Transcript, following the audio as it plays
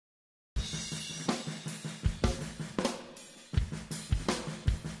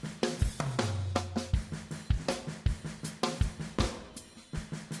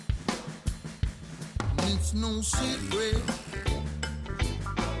It's no secret.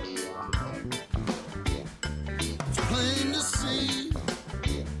 It's plain to see.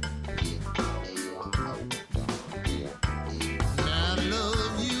 I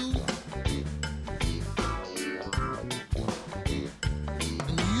love you.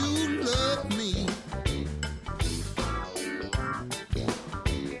 And you love me.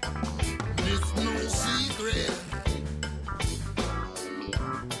 It's no secret.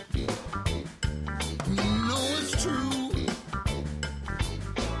 You know it's true.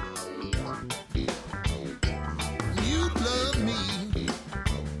 You love me.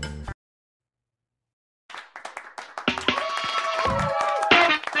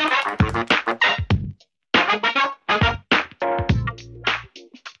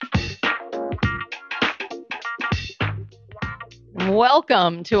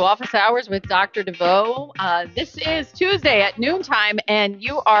 Welcome to Office Hours with Dr. DeVoe. This is Tuesday at noontime, and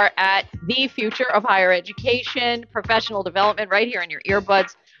you are at the future of higher education, professional development, right here in your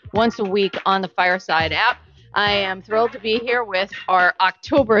earbuds, once a week on the Fireside app. I am thrilled to be here with our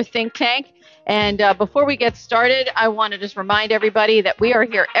October think tank. And before we get started, I want to just remind everybody that we are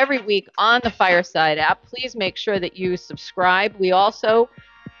here every week on the Fireside app. Please make sure that you subscribe. We also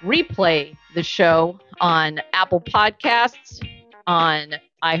replay the show on Apple Podcasts, on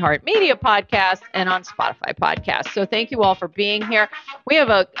iHeartMedia Podcasts, and on Spotify Podcasts. So thank you all for being here. We have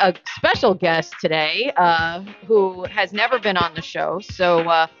a special guest today who has never been on the show.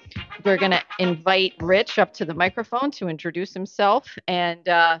 So we're going to invite Rich up to the microphone to introduce himself. And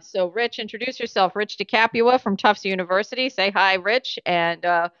so Rich, introduce yourself. Rich DeCapua from Tufts University. Say hi, Rich, and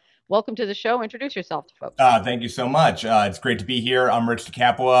welcome to the show. Introduce yourself to folks. Thank you so much. It's great to be here. I'm Rich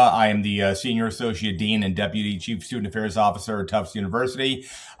DeCapua. I am the Senior Associate Dean and Deputy Chief Student Affairs Officer at Tufts University.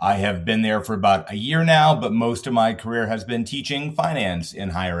 I have been there for about a year now, but most of my career has been teaching finance in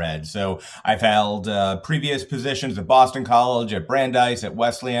higher ed. So I've held previous positions at Boston College, at Brandeis, at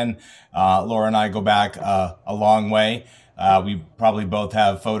Wesleyan. Laura and I go back a long way. We probably both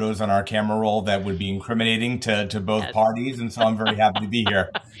have photos on our camera roll that would be incriminating to both Yes. parties, and so I'm very happy to be here.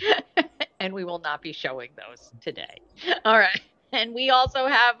 And we will not be showing those today. All right. And we also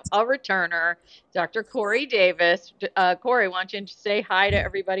have a returner, Dr. Corey Davis. Corey, why don't you say hi to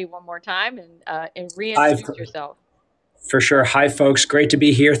everybody one more time and reintroduce yourself? For sure. Hi, folks. Great to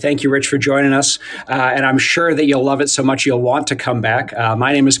be here. Thank you, Rich, for joining us. And I'm sure that you'll love it so much you'll want to come back.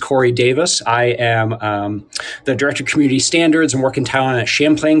 My name is Corey Davis. I am the Director of Community Standards and Working Talent at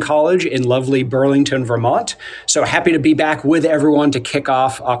Champlain College in lovely Burlington, Vermont. So happy to be back with everyone to kick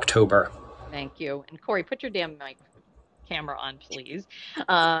off October. Thank you. And Corey, put your damn camera on, please.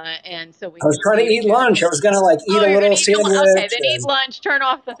 And so I was trying to eat lunch. I was going to eat a little sandwich. Okay, then eat lunch. Turn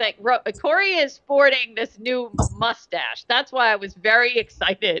off the thing. Corey is sporting this new mustache. That's why I was very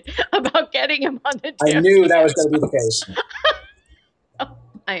excited about getting him on the I knew that was going to be the case.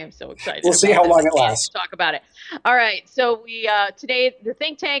 I am so excited. We'll see how long it lasts. Talk about it. All right. So we today, the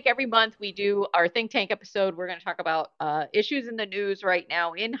think tank, every month we do our think tank episode. We're going to talk about issues in the news right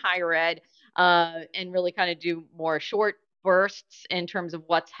now in higher ed and really kind of do more short bursts in terms of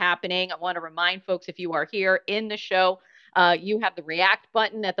what's happening. I want to remind folks, if you are here in the show, you have the react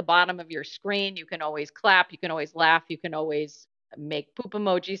button at the bottom of your screen. You can always clap. You can always laugh. You can always make poop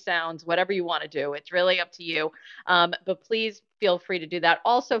emoji sounds, whatever you want to do. It's really up to you. But please feel free to do that.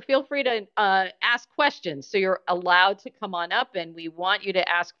 Also, feel free to ask questions. So you're allowed to come on up, and we want you to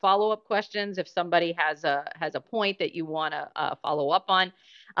ask follow-up questions if somebody has a point that you want to follow up on.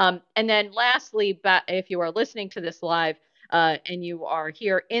 And then lastly, if you are listening to this live, and you are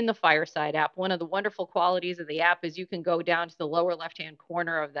here in the Fireside app, one of the wonderful qualities of the app is you can go down to the lower left-hand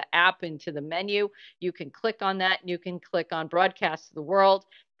corner of the app into the menu. You can click on that, and you can click on Broadcast to the World.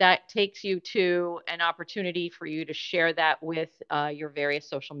 That takes you to an opportunity for you to share that with your various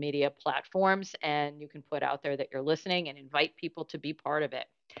social media platforms, and you can put out there that you're listening and invite people to be part of it.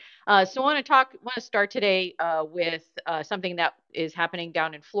 So I want to start today with something that is happening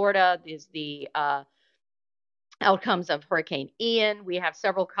down in Florida. Is the outcomes of Hurricane Ian. We have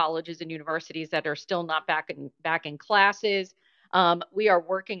several colleges and universities that are still not back in classes. We are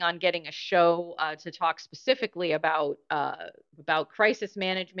working on getting a show to talk specifically about crisis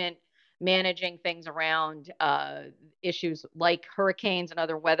management, managing things around issues like hurricanes and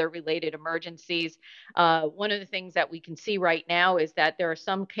other weather-related emergencies. One of the things that we can see right now is that there are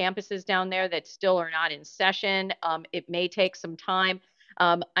some campuses down there that still are not in session. It may take some time.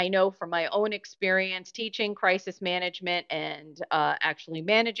 I know from my own experience teaching crisis management and actually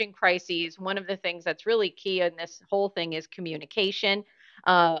managing crises, one of the things that's really key in this whole thing is communication.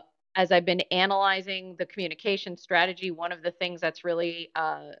 as I've been analyzing the communication strategy, one of the things that's really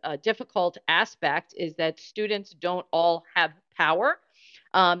a difficult aspect is that students don't all have power,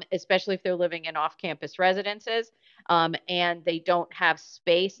 especially if they're living in off-campus residences, and they don't have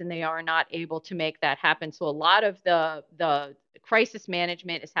space and they are not able to make that happen. So a lot of the crisis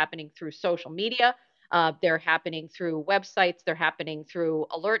management is happening through social media. They're happening through websites, they're happening through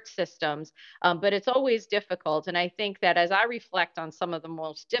alert systems, but it's always difficult. And I think that as I reflect on some of the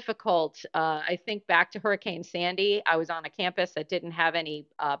most difficult, I think back to Hurricane Sandy. I was on a campus that didn't have any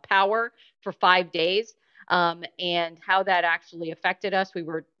power for 5 days. And how that actually affected us.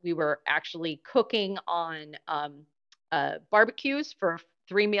 We were actually cooking on barbecues for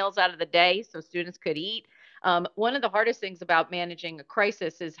 3 meals out of the day, so students could eat. One of the hardest things about managing a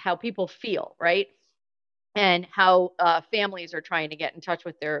crisis is how people feel, right? And how families are trying to get in touch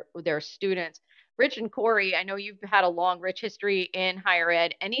with their students. Rich and Corey, I know you've had a long, rich history in higher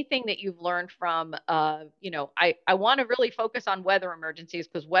ed. Anything that you've learned from, I want to really focus on weather emergencies,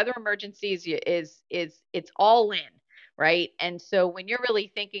 because weather emergencies is it's all in, right? And so when you're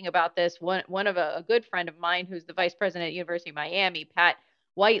really thinking about this, one of a good friend of mine who's the vice president at University of Miami, Pat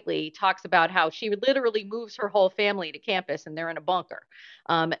Whiteley, talks about how she literally moves her whole family to campus and they're in a bunker,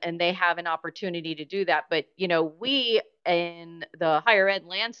 and they have an opportunity to do that. But we in the higher ed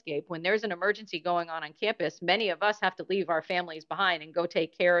landscape, when there's an emergency going on campus, many of us have to leave our families behind and go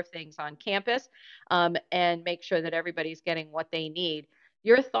take care of things on campus, and make sure that everybody's getting what they need.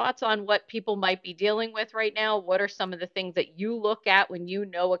 Your thoughts on what people might be dealing with right now? What are some of the things that you look at when you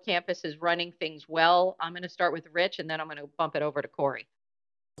know a campus is running things well? I'm going to start with Rich, and then I'm going to bump it over to Corey.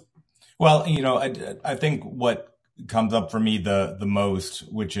 Well, I think what comes up for me the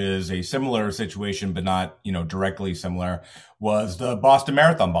most, which is a similar situation, but not, directly similar, was the Boston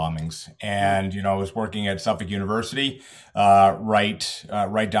Marathon bombings. And, I was working at Suffolk University,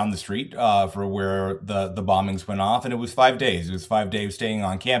 right down the street, for where the bombings went off. And it was 5 days. It was 5 days staying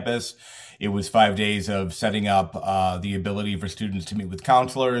on campus. It was 5 days of setting up the ability for students to meet with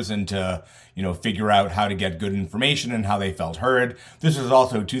counselors and to, figure out how to get good information and how they felt heard. This was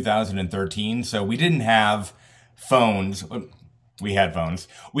also 2013, so we didn't have phones. We had phones.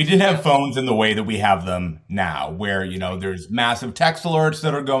 We did have phones in the way that we have them now, where, there's massive text alerts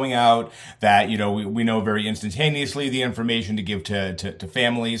that are going out that, we know very instantaneously the information to give to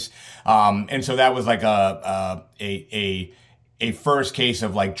families. And so that was like a first case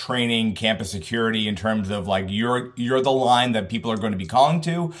of like training campus security in terms of like you're the line that people are going to be calling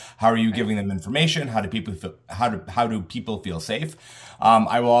to. How are you giving them information? How do people feel, how do people feel safe?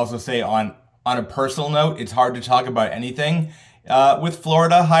 I will also say on a personal note, it's hard to talk about anything with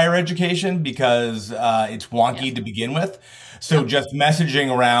Florida higher education because it's wonky to begin with. So just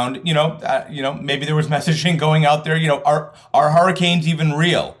messaging around, maybe there was messaging going out there, are hurricanes even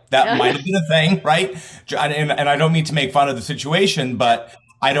real? That might have been a thing, right? And I don't mean to make fun of the situation, but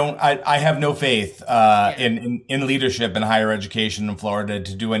I have no faith in leadership in higher education in Florida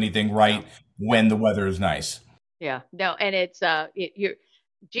to do anything right when the weather is nice. Yeah, no, and it's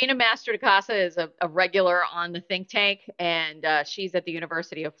Gina Master DeCasa is a regular on the think tank, and she's at the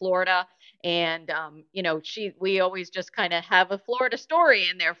University of Florida. And we always just kind of have a Florida story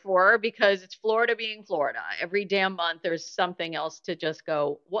in there for her because it's Florida being Florida. Every damn month, there's something else to just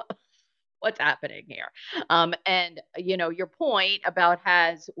go, what's happening here? And your point about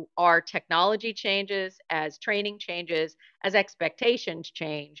as our technology changes, as training changes, as expectations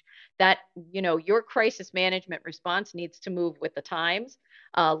change, that your crisis management response needs to move with the times.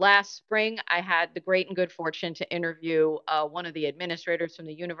 Last spring, I had the great and good fortune to interview one of the administrators from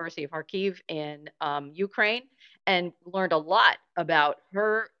the University of Kharkiv in Ukraine, and learned a lot about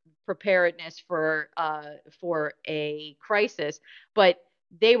her preparedness for a crisis. But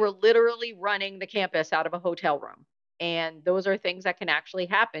they were literally running the campus out of a hotel room. And those are things that can actually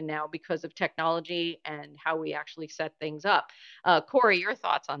happen now because of technology and how we actually set things up. Corey, your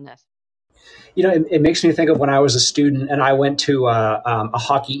thoughts on this? It makes me think of when I was a student and I went to a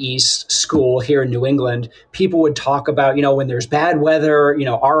Hockey East school here in New England. People would talk about, when there's bad weather,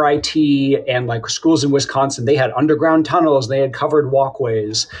 RIT and like schools in Wisconsin, they had underground tunnels, they had covered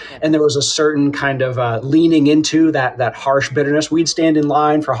walkways. Yeah. And there was a certain kind of leaning into that harsh bitterness. We'd stand in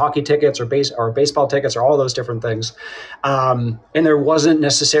line for hockey tickets or baseball tickets or all those different things. And there wasn't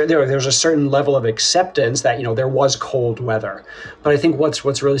necessarily, there's a certain level of acceptance that, there was cold weather. But I think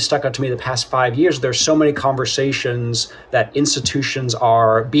what's really stuck out to me the past 5 years, there's so many conversations that institutions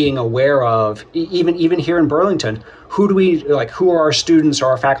are being aware of, even here in Burlington. who are our students or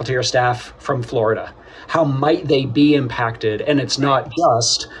our faculty or staff from Florida? How might they be impacted? And it's not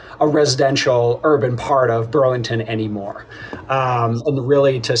just a residential urban part of Burlington anymore. And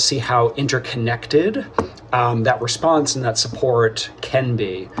really to see how interconnected that response and that support can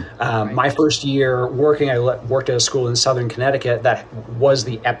be. My first year working, I worked at a school in Southern Connecticut that was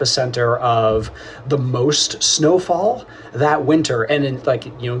the epicenter of the most snowfall that winter. And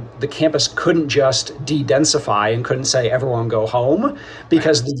the campus couldn't just de-densify and couldn't say everyone go home,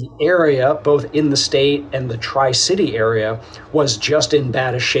 because the area, both in the state and the Tri-City area, was just in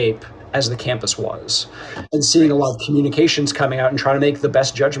bad a shape as the campus was. And seeing a lot of communications coming out and trying to make the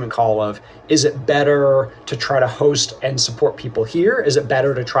best judgment call of, is it better to try to host and support people here? Is it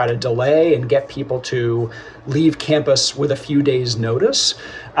better to try to delay and get people to leave campus with a few days notice?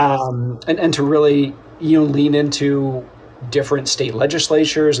 And to really, lean into different state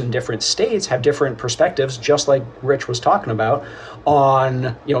legislatures and different states have different perspectives, just like Rich was talking about,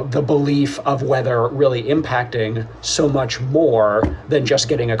 on the belief of weather really impacting so much more than just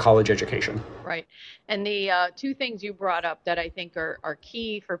getting a college education. Right. And the two things you brought up that I think are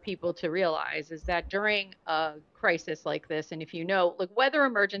key for people to realize is that during a crisis like this, and if look, weather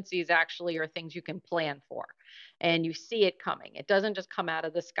emergencies actually are things you can plan for and you see it coming. It doesn't just come out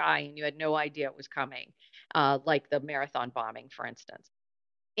of the sky and you had no idea it was coming, like the marathon bombing, for instance.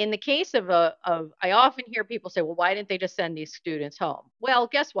 In the case of I often hear people say, well, why didn't they just send these students home? Well,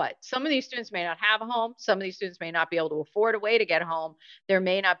 guess what? Some of these students may not have a home. Some of these students may not be able to afford a way to get home. There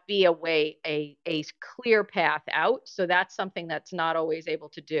may not be a clear path out. So that's something that's not always able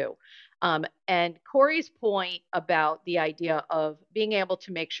to do. And Corey's point about the idea of being able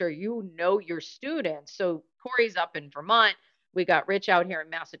to make sure your students. So Corey's up in Vermont. We got Rich out here in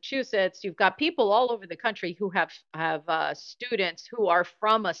Massachusetts. You've got people all over the country who have students who are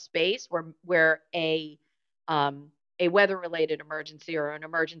from a space where a weather-related emergency or an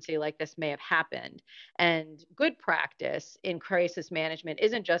emergency like this may have happened. And good practice in crisis management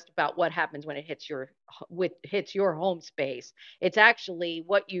isn't just about what happens when it hits your home space. It's actually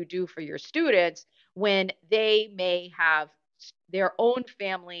what you do for your students when they may have their own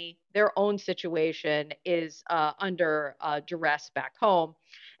family, their own situation is under duress back home,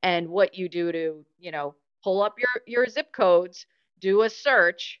 and what you do to, pull up your zip codes, do a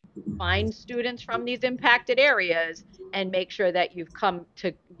search, find students from these impacted areas, and make sure that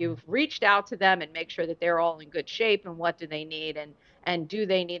you've reached out to them and make sure that they're all in good shape and what do they need and do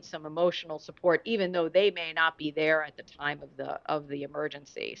they need some emotional support, even though they may not be there at the time of the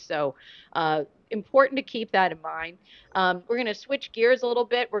emergency. So important to keep that in mind. We're going to switch gears a little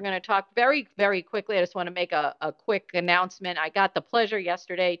bit. We're going to talk very, very quickly. I just want to make a quick announcement. I got the pleasure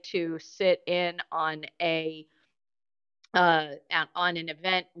yesterday to sit in on an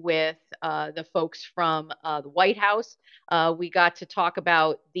event with the folks from the White House. We got to talk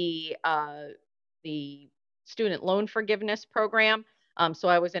about the student loan forgiveness program. So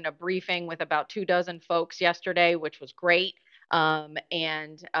I was in a briefing with about 24 folks yesterday, which was great.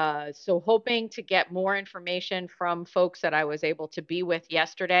 So hoping to get more information from folks that I was able to be with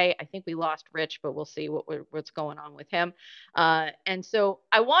yesterday. I think we lost Rich, but we'll see what's going on with him. And so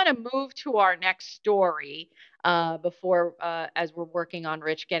I want to move to our next story before, as we're working on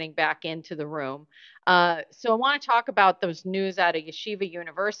Rich getting back into the room. So I want to talk about those news out of Yeshiva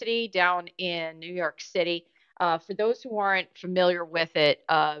University down in New York City. For those who aren't familiar with it,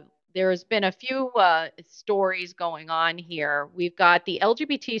 there's been a few stories going on here. We've got the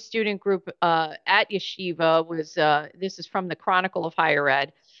LGBT student group at Yeshiva. This is from the Chronicle of Higher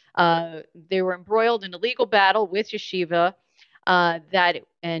Ed. They were embroiled in a legal battle with Yeshiva.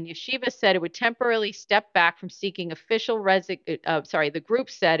 And Yeshiva said it would temporarily step back from seeking the group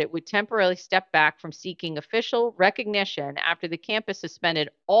said it would temporarily step back from seeking official recognition after the campus suspended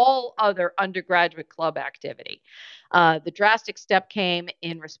all other undergraduate club activity. The drastic step came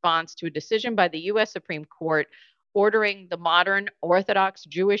in response to a decision by the U.S. Supreme Court ordering the modern Orthodox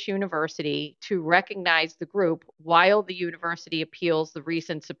Jewish University to recognize the group while the university appeals the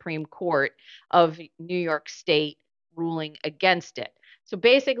recent Supreme Court of New York State ruling against it. So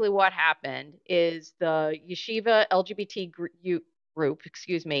basically what happened is the Yeshiva LGBT group,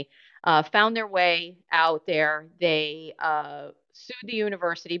 found their way out there. They sued the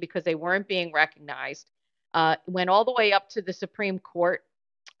university because they weren't being recognized. Went all the way up to the Supreme Court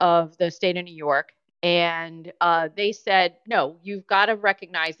of the state of New York. And they said, no, you've got to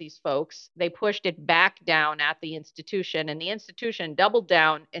recognize these folks. They pushed it back down at the institution, and the institution doubled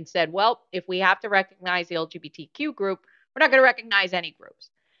down and said, well, if we have to recognize the LGBTQ group, we're not going to recognize any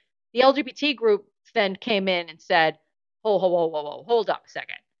groups. The LGBT group then came in and said, hold up a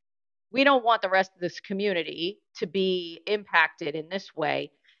second. we don't want the rest of this community to be impacted in this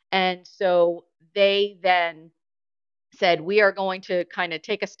way. And so they then said, we are going to kind of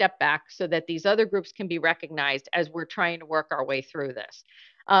take a step back so that these other groups can be recognized as we're trying to work our way through this.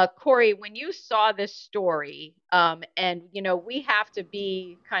 Corey, when you saw this story, and we have to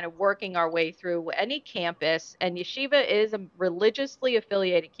be kind of working our way through any campus, and Yeshiva is a religiously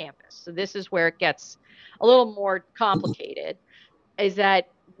affiliated campus, so this is where it gets a little more complicated, is that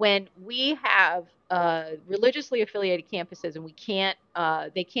when we have religiously affiliated campuses and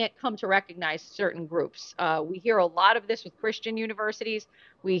they can't come to recognize certain groups. We hear a lot of this with Christian universities.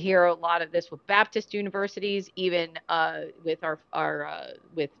 We hear a lot of this with Baptist universities, even with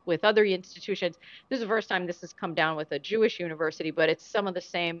with other institutions. This is the first time this has come down with a Jewish university, but it's some of the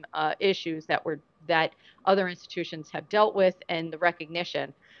same issues that other institutions have dealt with, and the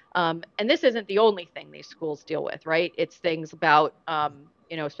recognition. And this isn't the only thing these schools deal with, right? It's things about,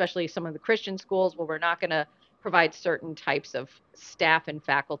 especially some of the Christian schools where we're not going to provide certain types of staff and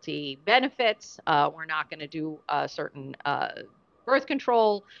faculty benefits. We're not going to do certain birth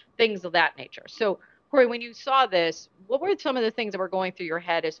control, things of that nature. So, Corey, when you saw this, what were some of the things that were going through your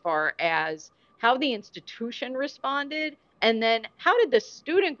head as far as how the institution responded? And then how did the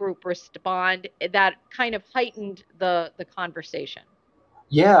student group respond that kind of heightened the conversation?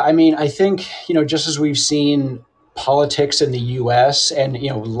 Yeah, I mean, I think, just as we've seen politics in the US and,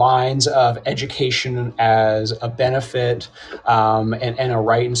 lines of education as a benefit, and a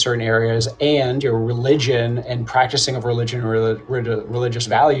right in certain areas, and your religion and practicing of religion or religious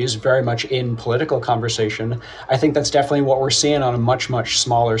values very much in political conversation. I think that's definitely what we're seeing on a much, much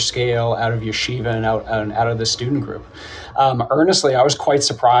smaller scale out of Yeshiva and out of the student group. Earnestly, I was quite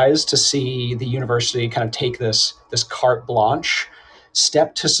surprised to see the university kind of take this carte blanche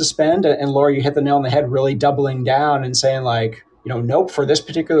step to suspend. And Laura, you hit the nail on the head, really doubling down and saying like, nope, for this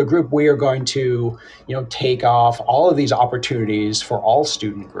particular group, we are going to, take off all of these opportunities for all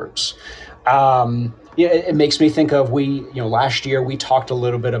student groups. It makes me think of last year we talked a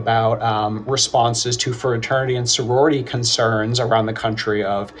little bit about responses to fraternity and sorority concerns around the country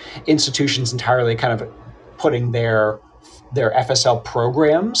of institutions entirely kind of putting their FSL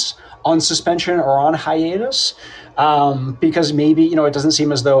programs on suspension or on hiatus. Because maybe, it doesn't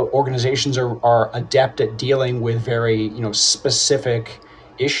seem as though organizations are adept at dealing with very, specific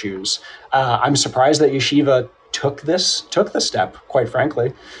issues. I'm surprised that Yeshiva took the step, quite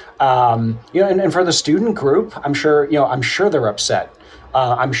frankly. And for the student group, I'm sure they're upset.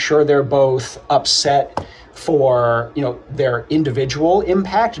 I'm sure they're both upset for their individual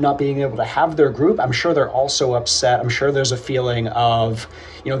impact, not being able to have their group. I'm sure they're also upset. I'm sure there's a feeling of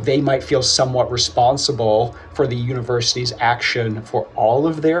they might feel somewhat responsible for the university's action for all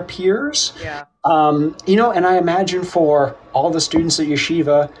of their peers. Yeah. And I imagine for all the students at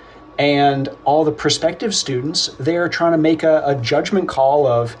Yeshiva and all the prospective students, they're trying to make a judgment call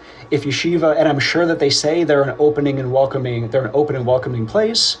of if Yeshiva, and I'm sure that they say they're an open and welcoming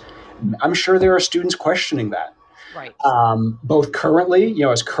place. I'm sure there are students questioning that. Right. Both currently,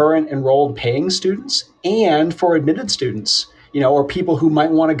 as current enrolled paying students and for admitted students, or people who might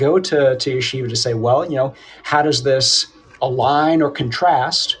want to go to Yeshiva to say, well, how does this align or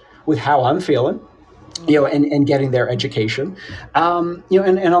contrast with how I'm feeling, and getting their education. And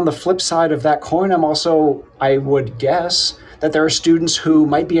on the flip side of that coin, I would guess that there are students who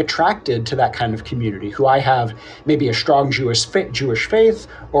might be attracted to that kind of community, who I have maybe a strong Jewish faith,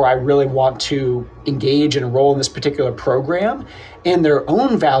 or I really want to engage and enroll in this particular program, and their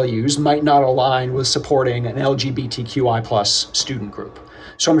own values might not align with supporting an LGBTQI plus student group.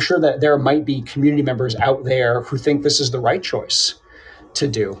 So I'm sure that there might be community members out there who think this is the right choice to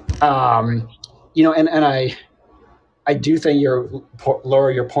do. And I do think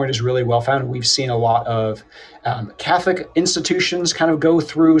Laura, your point is really well founded. We've seen a lot of Catholic institutions kind of go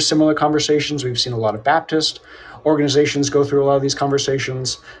through similar conversations. We've seen a lot of Baptist organizations go through a lot of these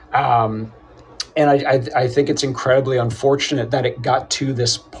conversations. And I think it's incredibly unfortunate that it got to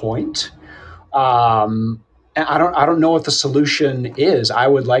this point. And I don't know what the solution is. I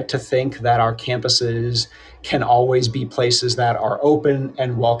would like to think that our campuses can always be places that are open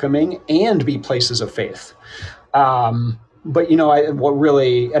and welcoming and be places of faith. But what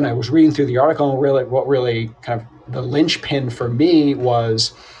really, and I was reading through the article, and what really kind of the linchpin for me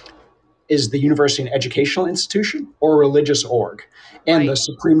is the university an educational institution or a religious org? And the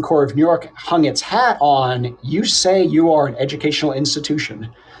Supreme Court of New York hung its hat on, you say you are an educational institution,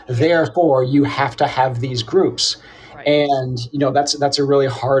 therefore you have to have these groups. Right. And, that's a really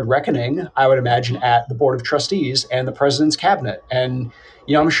hard reckoning, I would imagine, at the Board of Trustees and the President's Cabinet. And,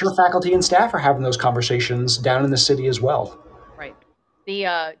 I'm sure faculty and staff are having those conversations down in the city as well. Right.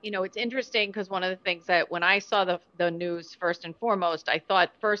 It's interesting because one of the things that when I saw the news first and foremost, I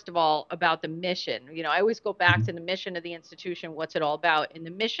thought first of all about the mission. I always go back to the mission of the institution, what's it all about? And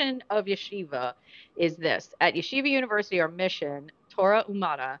the mission of Yeshiva is this. At Yeshiva University, our mission, Torah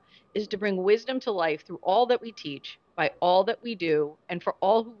Umara, is to bring wisdom to life through all that we teach, by all that we do, and for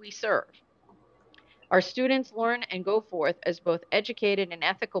all who we serve. Our students learn and go forth as both educated and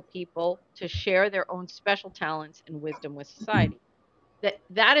ethical people to share their own special talents and wisdom with society.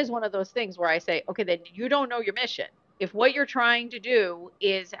 That is one of those things where I say, okay, then you don't know your mission. If what you're trying to do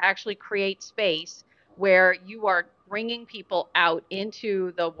is actually create space where you are bringing people out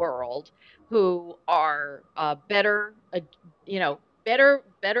into the world who are better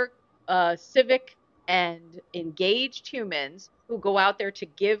civic and engaged humans who go out there to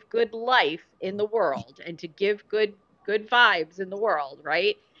give good life in the world and to give good vibes in the world,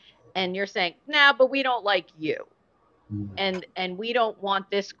 right? And you're saying, nah, but we don't like you, and we don't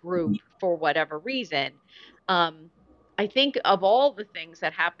want this group for whatever reason. I think of all the things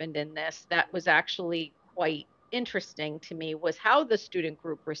that happened in this, that was actually quite interesting to me was how the student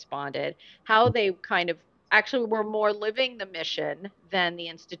group responded, how they kind of actually were more living the mission than the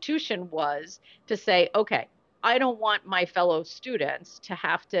institution was, to say, okay, I don't want my fellow students to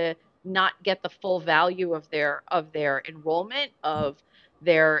have to not get the full value of their enrollment, of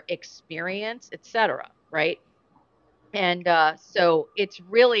their experience, etc., right? And so it's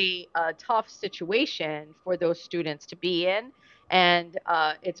really a tough situation for those students to be in. And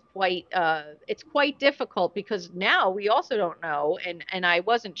it's quite difficult because now we also don't know, and I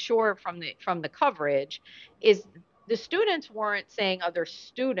wasn't sure from the coverage, is the students weren't saying other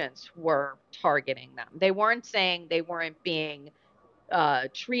students were targeting them. They weren't saying they weren't being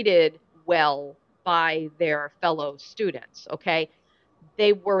treated well by their fellow students. Okay,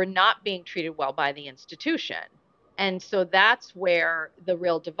 they were not being treated well by the institution. And so that's where the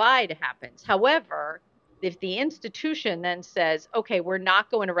real divide happens. However, if the institution then says, okay, we're not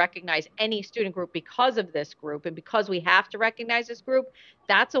going to recognize any student group because of this group, and because we have to recognize this group,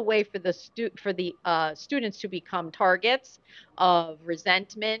 that's a way for the students to become targets of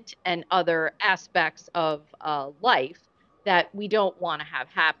resentment and other aspects of life that we don't want to have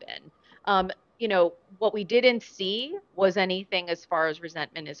happen. What we didn't see was anything as far as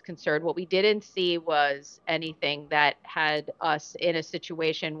resentment is concerned. What we didn't see was anything that had us in a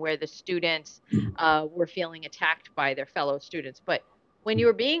situation where the students were feeling attacked by their fellow students. But when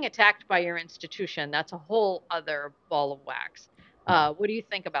you're being attacked by your institution, that's a whole other ball of wax. What do you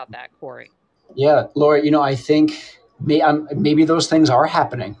think about that, Corey? Yeah, Laura, I think maybe those things are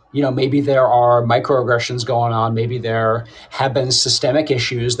happening. Maybe there are microaggressions going on. Maybe there have been systemic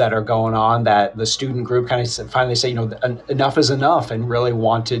issues that are going on that the student group kind of finally say, enough is enough, and really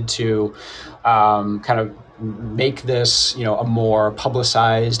wanted to kind of make this, a more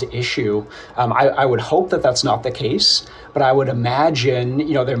publicized issue. I would hope that that's not the case, but I would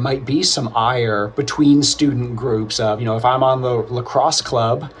imagine, there might be some ire between student groups of, if I'm on the lacrosse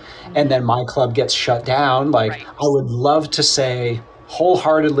club and then my club gets shut down, like, Right. I would love to say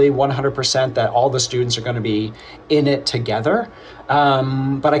wholeheartedly 100% that all the students are going to be in it together.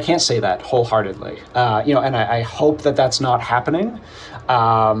 But I can't say that wholeheartedly, and I hope that that's not happening.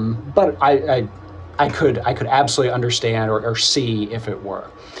 But I could absolutely understand or see if it were.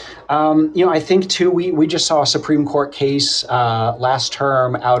 I think too, we just saw a Supreme Court case last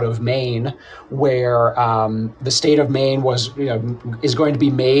term out of Maine, where the state of Maine is going to be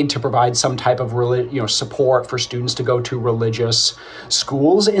made to provide some type of support for students to go to religious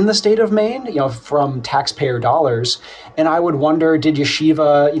schools in the state of Maine, from taxpayer dollars. And I would wonder, did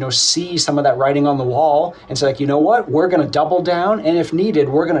Yeshiva, see some of that writing on the wall and say, like, you know what, we're going to double down, and if needed,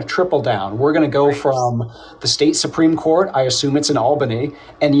 we're going to triple down. We're going to go from the state Supreme Court, I assume it's in Albany,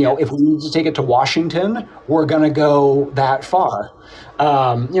 and if we need to take it to Washington, we're going to go that far.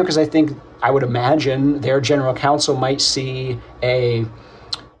 Because I would imagine their general counsel might see a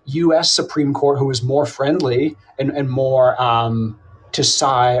U.S. Supreme Court who is more friendly and more to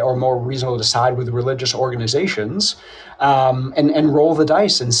side, or more reasonable to side with religious organizations, and roll the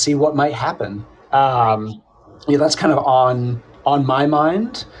dice and see what might happen. That's kind of on my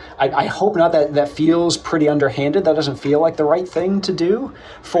mind. I hope not. That feels pretty underhanded. That doesn't feel like the right thing to do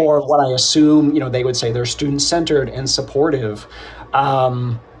for what I assume, they would say they're student-centered and supportive.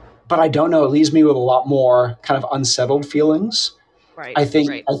 But I don't know. It leaves me with a lot more kind of unsettled feelings. Right. I think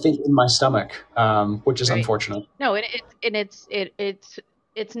in my stomach, which is unfortunate. No,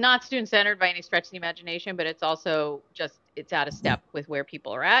 it's not student centered by any stretch of the imagination, but it's also just, it's out of step with where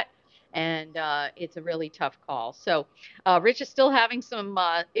people are at. and it's a really tough call. So Rich is still having some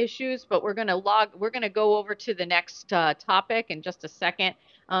issues, but we're going to go over to the next topic in just a second.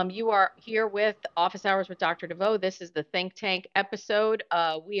 You are here with Office Hours with Dr. DeVoe. This is the Think Tank episode.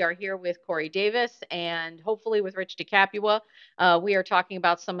 We are here with Corey Davis and hopefully with Rich DeCapua. We are talking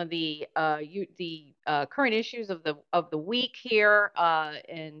about some of the current issues of the week here,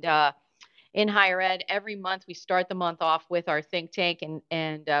 and in higher ed. Every month, we start the month off with our think tank,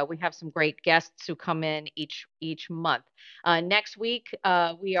 and we have some great guests who come in each month. Next week,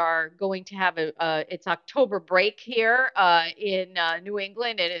 we are going to have it's October break here in New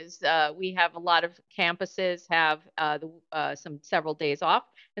England. It is we have a lot of campuses have several days off,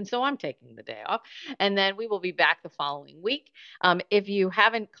 and so I'm taking the day off, and then we will be back the following week. If you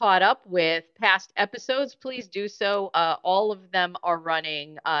haven't caught up with past episodes, please do so. All of them are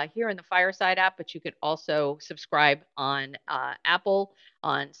running here in the Fireside app, but you can also subscribe on Apple,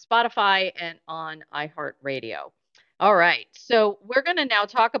 on Spotify, and on iHeartRadio. All right, so we're going to now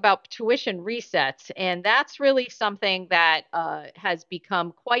talk about tuition resets, and that's really something that has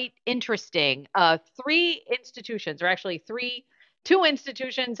become quite interesting. Two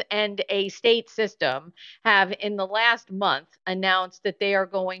institutions and a state system have in the last month announced that they are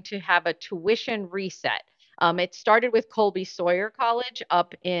going to have a tuition reset. It started with Colby Sawyer College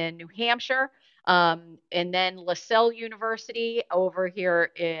up in New Hampshire, and then LaSalle University over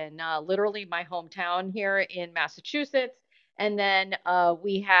here in literally my hometown here in Massachusetts. And then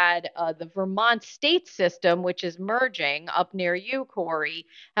we had the Vermont state system, which is merging up near you, Corey,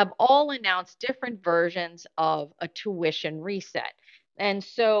 have all announced different versions of a tuition reset. And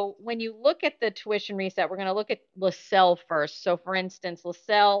so when you look at the tuition reset, we're going to look at LaSalle first. So for instance,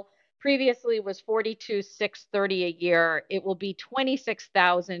 LaSalle previously was $42,630 a year. It will be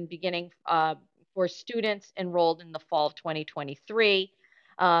 $26,000 beginning for students enrolled in the fall of 2023,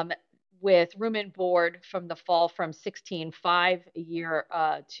 with room and board from the fall from $16,500 a year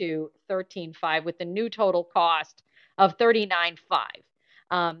to $13,500, with the new total cost of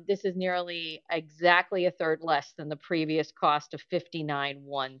 $39,500. This is nearly exactly a third less than the previous cost of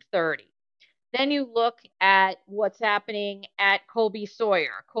 $59,130. Then you look at what's happening at Colby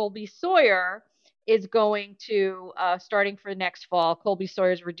Sawyer. Colby Sawyer is going to, starting for next fall, Colby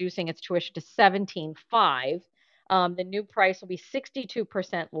Sawyer is reducing its tuition to $17,500. The new price will be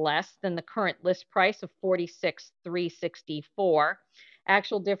 62% less than the current list price of $46,364.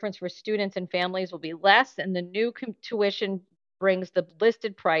 Actual difference for students and families will be less, and the new tuition brings the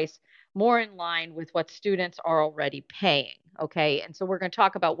listed price more in line with what students are already paying. Okay. And so we're going to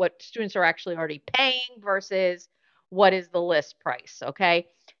talk about what students are actually already paying versus what is the list price. Okay.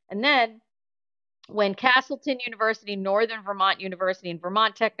 And then when Castleton University, Northern Vermont University, and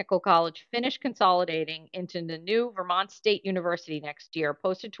Vermont Technical College finish consolidating into the new Vermont State University next year,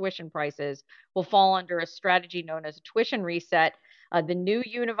 posted tuition prices will fall under a strategy known as a tuition reset. The new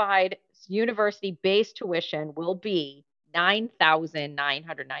unified university-based tuition will be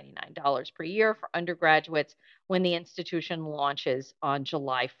 $9,999 per year for undergraduates when the institution launches on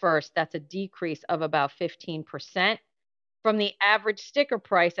July 1st. That's a decrease of about 15% from the average sticker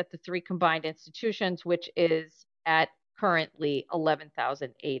price at the three combined institutions, which is at currently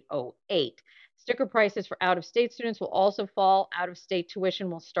 $11,808. Sticker prices for out-of-state students will also fall. Out-of-state tuition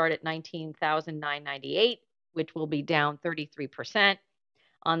will start at $19,998, which will be down 33%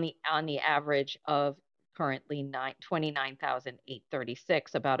 on the average of currently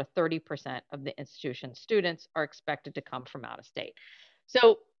 $29,836. About 30% of the institution's students are expected to come from out of state.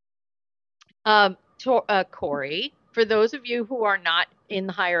 So, Corey, for those of you who are not in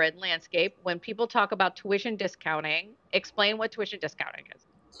the higher ed landscape, when people talk about tuition discounting, explain what tuition discounting is.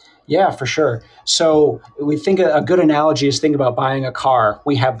 Yeah, for sure. So we think a good analogy is think about buying a car.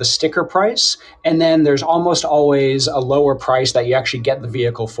 We have the sticker price, and then there's almost always a lower price that you actually get the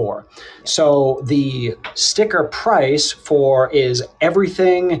vehicle for. So the sticker price is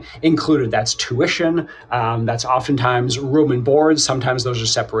everything included. That's tuition. That's oftentimes room and board. Sometimes those are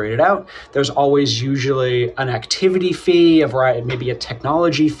separated out. There's always usually an activity fee, maybe a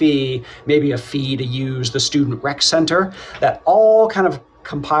technology fee, maybe a fee to use the student rec center. That all kind of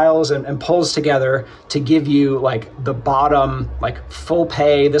compiles and pulls together to give you like the bottom, like full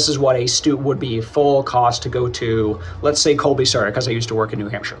pay. This is what a student would be full cost to go to, let's say Colby Sawyer, because I used to work in New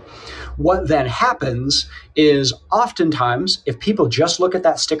Hampshire. What then happens is oftentimes if people just look at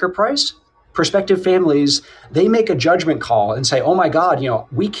that sticker price, prospective families, they make a judgment call and say, oh my God,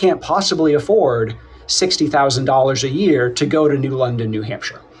 we can't possibly afford $60,000 a year to go to New London, New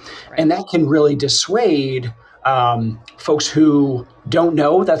Hampshire. Right. And that can really dissuade Folks who don't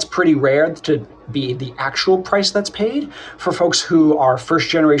know, that's pretty rare to be the actual price that's paid. For folks who are first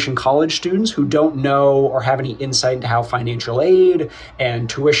generation college students who don't know or have any insight into how financial aid and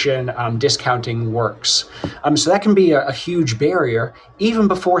tuition discounting works. So that can be a huge barrier even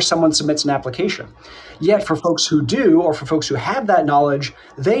before someone submits an application. Yet for folks who do, or for folks who have that knowledge,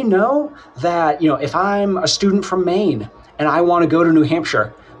 they know that, if I'm a student from Maine and I want to go to New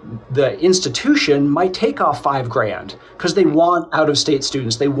Hampshire, the institution might take off $5,000 because they want out-of-state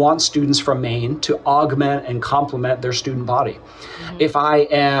students. They want students from Maine to augment and complement their student body. Mm-hmm. If I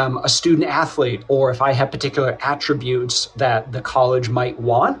am a student athlete, or if I have particular attributes that the college might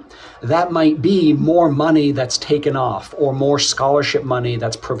want, that might be more money that's taken off or more scholarship money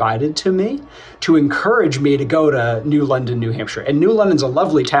that's provided to me to encourage me to go to New London, New Hampshire. And New London's a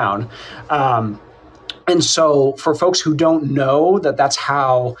lovely town. And so for folks who don't know that that's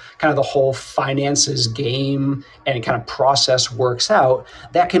how kind of the whole finances game and kind of process works out,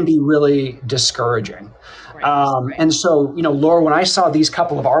 that can be really discouraging. Right. And so, Laura, when I saw these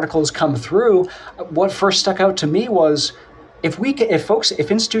couple of articles come through, what first stuck out to me was if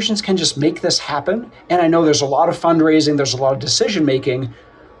institutions can just make this happen, and I know there's a lot of fundraising, there's a lot of decision making,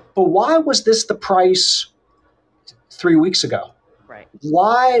 but why was this the price 3 weeks ago? Right.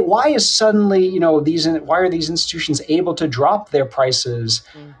 Why is suddenly, why are these institutions able to drop their prices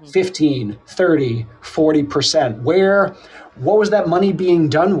 15, 30, 40%? What was that money being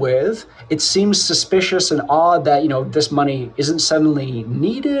done with? It seems suspicious and odd that, this money isn't suddenly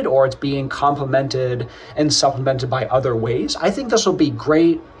needed, or it's being complemented and supplemented by other ways. I think this will be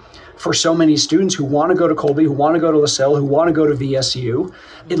great for so many students who want to go to Colby, who want to go to LaSalle, who want to go to VSU.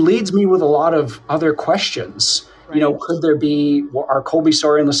 It leads me with a lot of other questions. Right. Could there be, are Colby,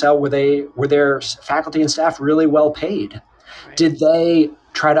 Sawyer, and LaSalle, were their faculty and staff really well paid? Right. Did they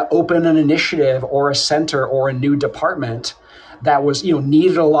try to open an initiative or a center or a new department that was,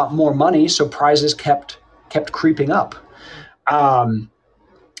 needed a lot more money, so prizes kept creeping up?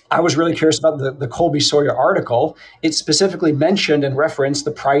 I was really curious about the Colby Sawyer article. It specifically mentioned and referenced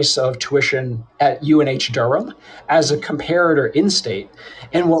the price of tuition at UNH Durham as a comparator in-state.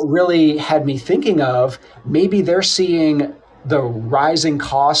 And what really had me thinking of, maybe they're seeing the rising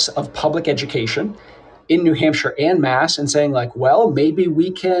costs of public education in New Hampshire and Mass and saying maybe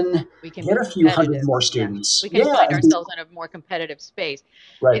we can get a few hundred more students. Yeah. We can find ourselves in a more competitive space.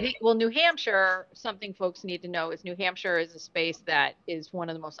 Right. I think, New Hampshire, something folks need to know is New Hampshire is a space that is one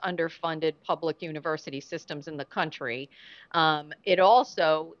of the most underfunded public university systems in the country. It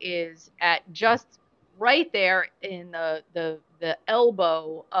also is at just right there in the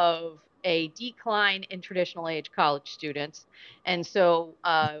elbow of a decline in traditional age college students. And so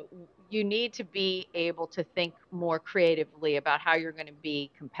you need to be able to think more creatively about how you're going to be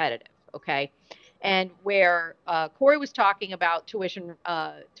competitive. Okay. And where Corey was talking about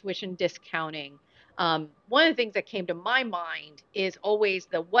tuition discounting, one of the things that came to my mind is always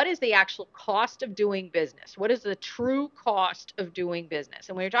what is the actual cost of doing business? What is the true cost of doing business?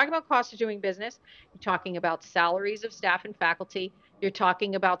 And when you're talking about cost of doing business, you're talking about salaries of staff and faculty. You're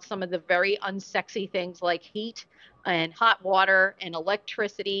talking about some of the very unsexy things like heat and hot water and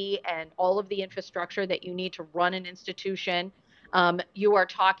electricity and all of the infrastructure that you need to run an institution. You are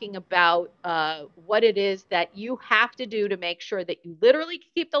talking about what it is that you have to do to make sure that you literally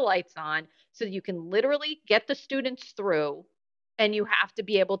keep the lights on so that you can literally get the students through, and you have to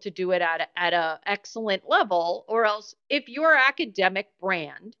be able to do it at a excellent level, or else if your academic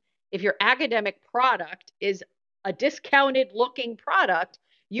brand, if your academic product is a discounted looking product,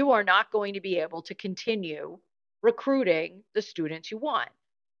 you are not going to be able to continue recruiting the students you want.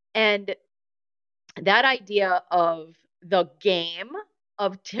 And that idea of the game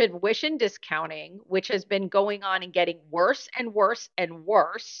of tuition discounting, which has been going on and getting worse and worse and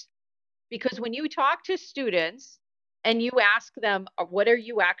worse, because when you talk to students and you ask them, what are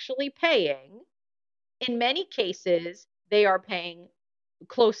you actually paying? In many cases, they are paying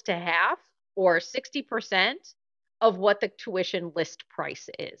close to half or 60% of what the tuition list price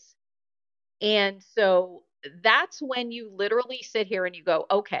is. And so that's when you literally sit here and you go,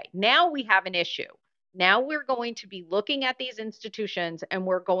 okay, now we have an issue. Now we're going to be looking at these institutions and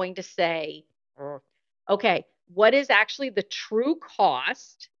we're going to say, okay, what is actually the true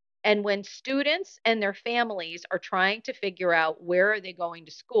cost? And when students and their families are trying to figure out where are they going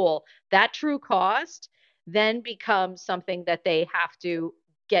to school, that true cost then becomes something that they have to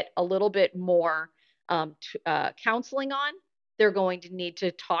get a little bit more counseling on. They're going to need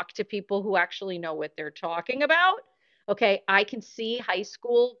to talk to people who actually know what they're talking about. Okay, I can see high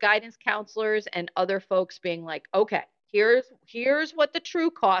school guidance counselors and other folks being like, okay, here's what the true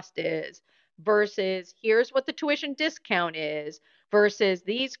cost is, versus here's what the tuition discount is versus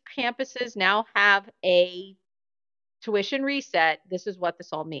these campuses now have a tuition reset. This is what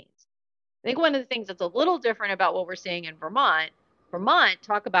this all means. I think one of the things that's a little different about what we're seeing in Vermont,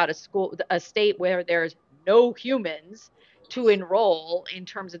 talk about a state where there's no humans to enroll in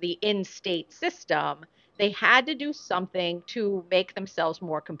terms of the in-state system. They had to do something to make themselves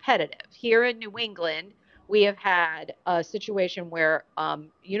more competitive. Here in New England, we have had a situation where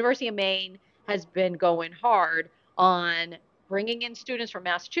University of Maine has been going hard on bringing in students from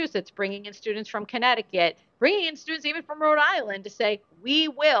Massachusetts, bringing in students from Connecticut, bringing in students even from Rhode Island to say, we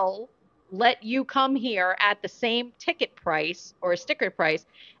will let you come here at the same ticket price or sticker price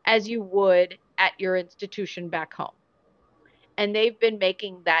as you would at your institution back home. And they've been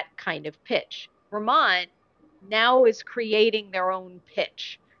making that kind of pitch. Vermont now is creating their own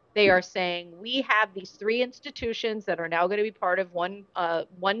pitch. They are saying, we have these three institutions that are now going to be part of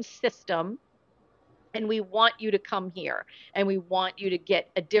one system, and we want you to come here, and we want you to get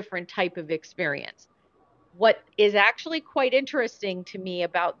a different type of experience. What is actually quite interesting to me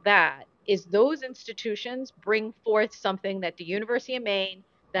about that is those institutions bring forth something that the University of Maine,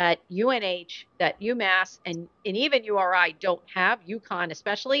 that UNH, that UMass, and even URI don't have, UConn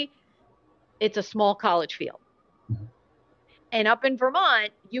especially. It's a small college field. And up in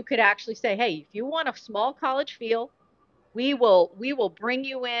Vermont, you could actually say, hey, if you want a small college field, we will bring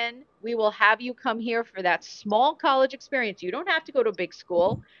you in. We will have you come here for that small college experience. You don't have to go to a big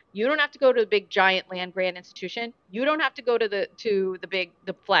school. You don't have to go to a big giant land grant institution. You don't have to go to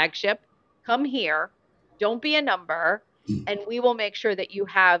the flagship. Come here. Don't be a number, and we will make sure that you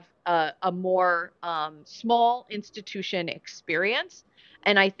have a more small institution experience.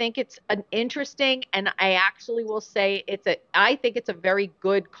 And I think it's an interesting, and I actually will say I think it's a very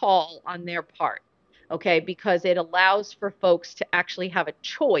good call on their part. Okay, because it allows for folks to actually have a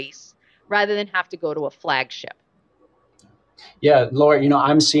choice rather than have to go to a flagship. Yeah, Laura,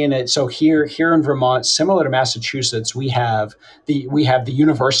 I'm seeing it. So here in Vermont, similar to Massachusetts, we have the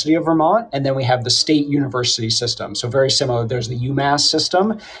University of Vermont, and then we have the state university system. So very similar. There's the UMass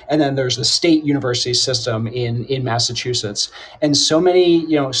system, and then there's the state university system in Massachusetts. And so many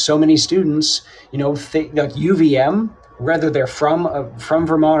students, think like UVM, whether they're from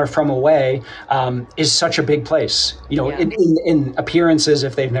Vermont or from away, is such a big place. Yeah. In appearances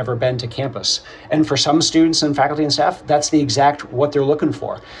if they've never been to campus. And for some students and faculty and staff, that's the exact what they're looking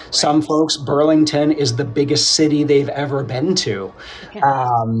for. Right. Some folks, Burlington is the biggest city they've ever been to,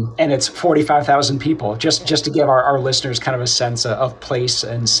 and it's 45,000 people. Just to give our listeners kind of a sense of place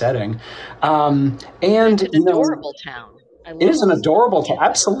and setting. And it's an adorable town. It is an adorable town.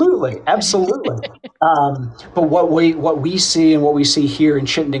 Absolutely. But what we see and what we see here in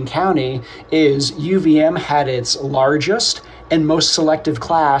Chittenden County is UVM had its largest and most selective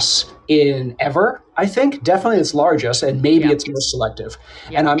class in ever. I think definitely its largest, and maybe its most selective.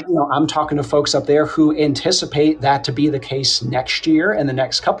 And I'm talking to folks up there who anticipate that to be the case next year and the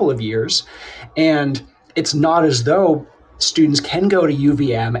next couple of years. And it's not as though students can go to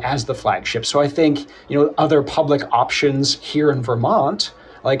UVM as the flagship. So I think, other public options here in Vermont,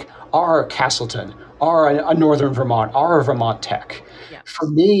 like are Castleton, are a Northern Vermont, are a Vermont Tech. Yeah. For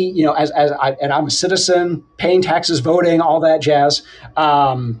me, and I'm a citizen, paying taxes, voting, all that jazz.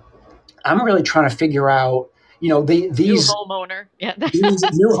 I'm really trying to figure out, these new homeowner. Yeah. These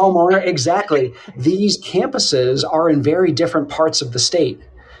new homeowner, exactly. These campuses are in very different parts of the state.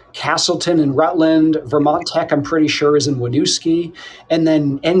 Castleton and Rutland, Vermont Tech, I'm pretty sure, is in Winooski. And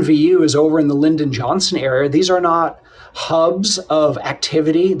then NVU is over in the Lyndon Johnson area. These are not hubs of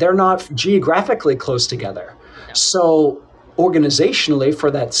activity. They're not geographically close together. No. So organizationally for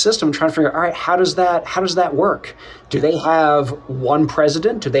that system, I'm trying to figure out, all right, how does that work? Do they have one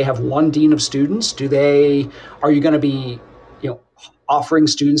president? Do they have one dean of students? Are you going to be, offering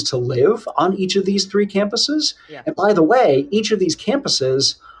students to live on each of these three campuses? Yeah. And by the way, each of these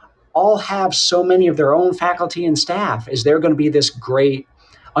campuses all have so many of their own faculty and staff. Is there going to be this great,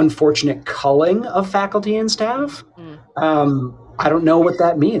 unfortunate culling of faculty and staff? I don't know what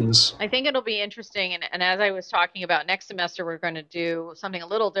that means. I think it'll be interesting. And as I was talking about, next semester, we're going to do something a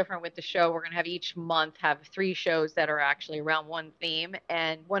little different with the show. We're going to have each month have 3 shows that are actually around one theme.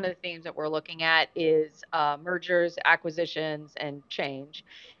 And one of the themes that we're looking at is mergers, acquisitions, and change.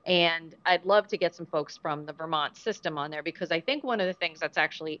 And I'd love to get some folks from the Vermont system on there, because I think one of the things that's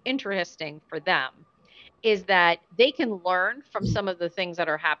actually interesting for them is that they can learn from some of the things that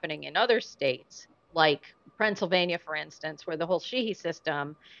are happening in other states, like Pennsylvania, for instance, where the whole Sheehy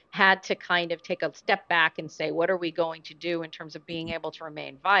system had to kind of take a step back and say, what are we going to do in terms of being able to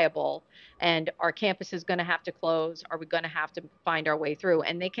remain viable? And our campus is going to have to close. Are we going to have to find our way through?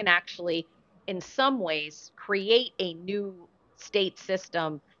 And they can actually in some ways, create a new state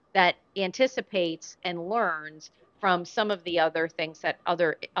system that anticipates and learns from some of the other things that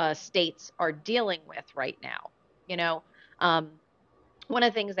other states are dealing with right now. You know, um, one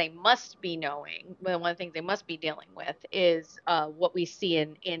of the things they must be knowing, well, one of the things they must be dealing with is what we see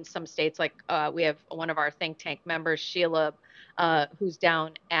in some states. Like we have one of our think tank members, Sheila, who's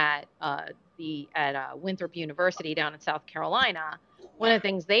down at Winthrop University down in South Carolina. One of the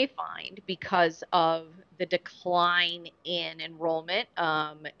things they find because of the decline in enrollment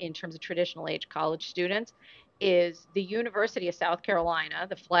in terms of traditional age college students is the University of South Carolina,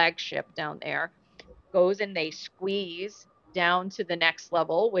 the flagship down there, goes and they squeeze down to the next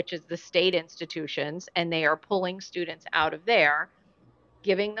level, which is the state institutions, and they are pulling students out of there,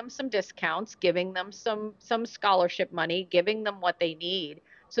 giving them some discounts, giving them some scholarship money, giving them what they need.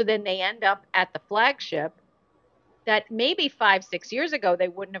 So then they end up at the flagship that maybe 5, 6 years ago they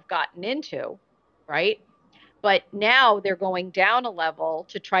wouldn't have gotten into, right? But now they're going down a level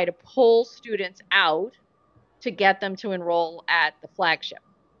to try to pull students out to get them to enroll at the flagship.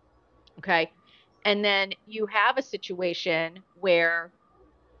 Okay. And then you have a situation where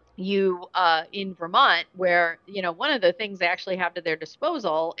you in Vermont, where one of the things they actually have to their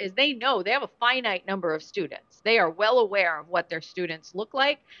disposal is they know they have a finite number of students. They are well aware of what their students look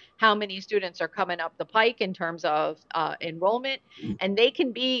like, how many students are coming up the pike in terms of enrollment, and they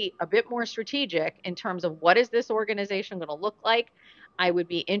can be a bit more strategic in terms of what is this organization going to look like. I would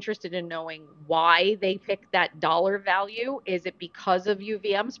be interested in knowing why they picked that dollar value. Is it because of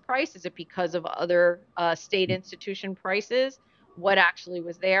UVM's price? Is it because of other state institution prices? What actually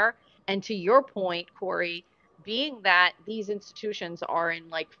was there? And to your point, Corey, being that these institutions are in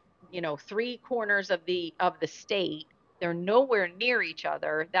like, 3 corners of the state, they're nowhere near each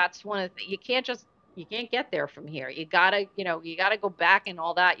other. That's one of the, you can't get there from here. You gotta go back and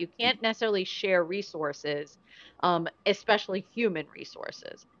all that. You can't necessarily share resources, especially human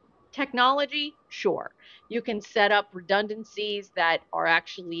resources. Technology, sure. You can set up redundancies that are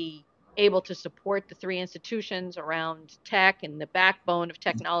actually able to support the 3 institutions around tech and the backbone of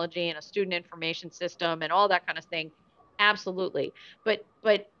technology and a student information system and all that kind of thing. Absolutely. But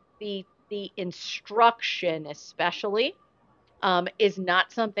the instruction especially is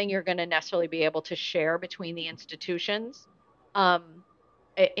not something you're going to necessarily be able to share between the institutions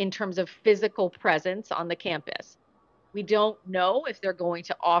in terms of physical presence on the campus. We don't know if they're going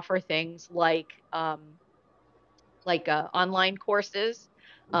to offer things like online courses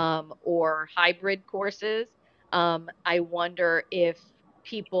or hybrid courses. I wonder if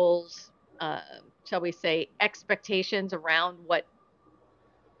people's, shall we say, expectations around what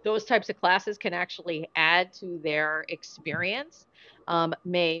those types of classes can actually add to their experience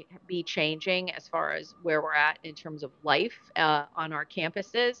may be changing as far as where we're at in terms of life on our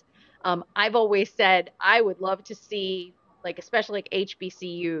campuses. I've always said I would love to see, like, especially like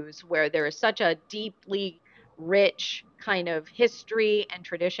HBCUs, where there is such a deeply rich kind of history and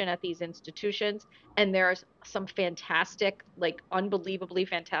tradition at these institutions. And there's some fantastic, like unbelievably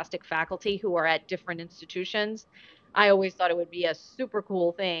fantastic faculty who are at different institutions. I always thought it would be a super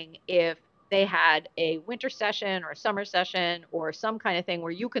cool thing if they had a winter session or a summer session or some kind of thing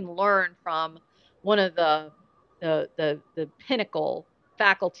where you can learn from one of the pinnacle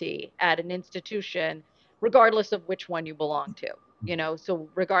faculty at an institution, regardless of which one you belong to. So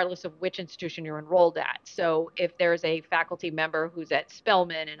regardless of which institution you're enrolled at. So if there's a faculty member who's at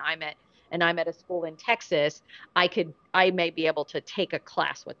Spelman and I'm at a school in Texas, I may be able to take a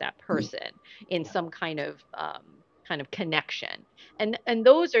class with that person in some kind of connection. And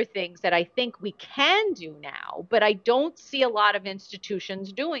those are things that I think we can do now, but I don't see a lot of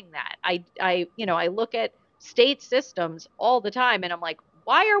institutions doing that. I look at state systems all the time and I'm like,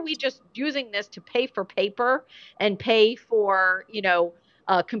 why are we just using this to pay for paper and pay for,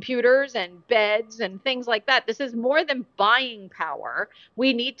 computers and beds and things like that? This is more than buying power.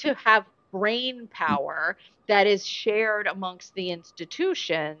 We need to have brain power that is shared amongst the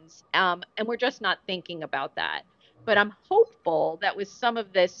institutions. And we're just not thinking about that. But I'm hopeful that with some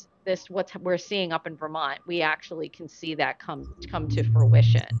of this what we're seeing up in Vermont, we actually can see that come to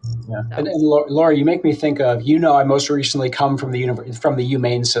fruition. Yeah, So. and Laura, you make me think of, I most recently come from the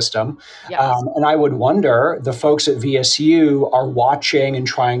UMaine system, Yes. And I would wonder, the folks at VSU are watching and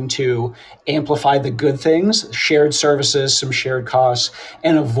trying to amplify the good things, shared services, some shared costs,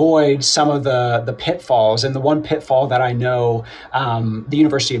 and avoid some of the pitfalls. And the one pitfall that I know the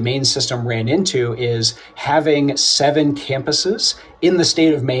University of Maine system ran into is having 7 campuses in the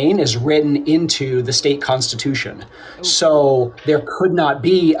state of Maine is written into the state constitution. Ooh. So there could not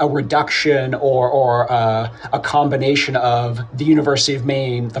be a reduction or a combination of the University of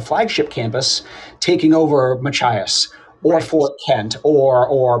Maine, the flagship campus, taking over Machias or Right. Fort Kent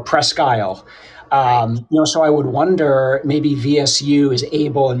or Presque Isle. Right. So I would wonder maybe VSU is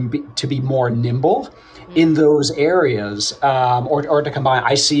able to be more nimble in those areas, or to combine.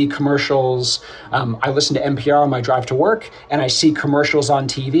 I see commercials. I listen to NPR on my drive to work, and I see commercials on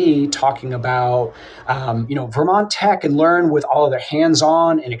TV talking about, Vermont Tech, and learn with all of their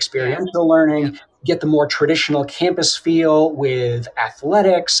hands-on and experiential learning. Get the more traditional campus feel with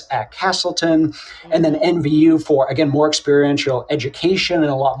athletics at Castleton, and then NVU for, again, more experiential education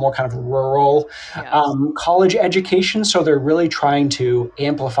and a lot more kind of rural college education. So they're really trying to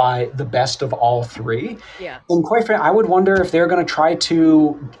amplify the best of all three. Yeah. And quite frankly, I would wonder if they're going to try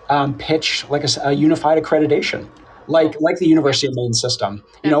to pitch like a unified accreditation, like the University of Maine system,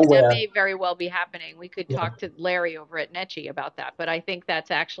 That may very well be happening. We could talk to Larry over at Netchi about that, but I think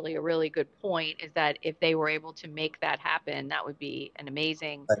that's actually a really good point, is that if they were able to make that happen, that would be an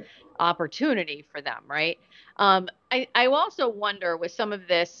amazing opportunity for them, right? I also wonder with some of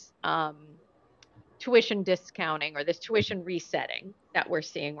this tuition discounting or this tuition resetting that we're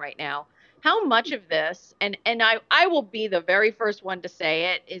seeing right now, how much of this, and I will be the very first one to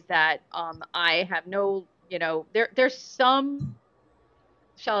say it, is that I have no, there's some,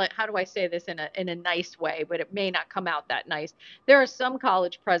 how do I say this in a nice way, but it may not come out that nice. There are some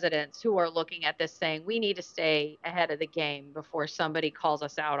college presidents who are looking at this saying, we need to stay ahead of the game before somebody calls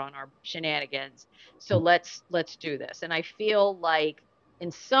us out on our shenanigans. So let's do this. And I feel like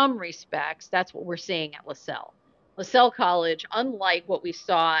in some respects, that's what we're seeing at LaSalle. LaSalle College, unlike what we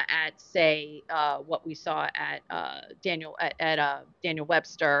saw at, say, what we saw at Daniel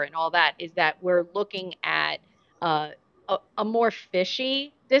Webster and all that, is that we're looking at a more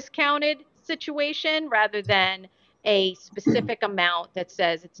fishy discounted situation rather than a specific amount that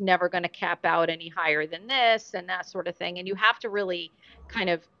says it's never going to cap out any higher than this and that sort of thing. And you have to really kind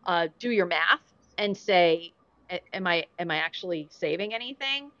of do your math and say, am I actually saving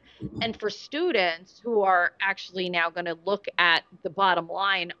anything? And for students who are actually now going to look at the bottom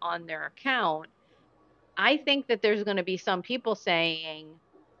line on their account, I think that there's going to be some people saying,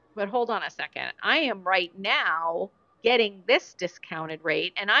 but hold on a second, I am right now getting this discounted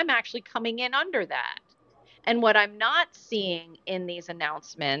rate and I'm actually coming in under that. And what I'm not seeing in these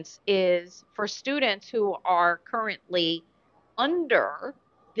announcements is for students who are currently under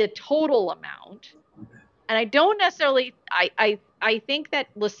the total amount. And I don't necessarily, I think that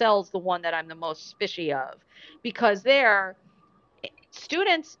LaSalle's the one that I'm the most fishy of, because there,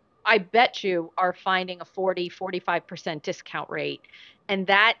 students, I bet you, are finding a 45% discount rate. And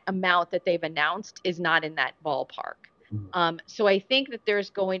that amount that they've announced is not in that ballpark. So I think that there's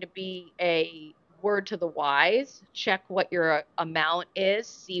going to be a word to the wise, check what your amount is,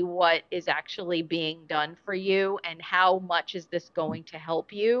 see what is actually being done for you, and how much is this going to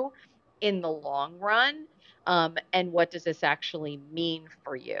help you in the long run, and what does this actually mean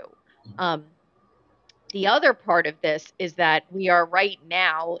for you. The other part of this is that we are right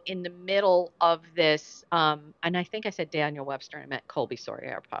now in the middle of this, and I think I said Daniel Webster and I meant Colby. Sorry,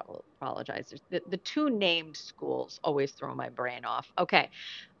 I apologize. The two named schools always throw my brain off. Okay,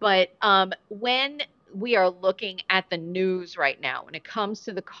 but when we are looking at the news right now, when it comes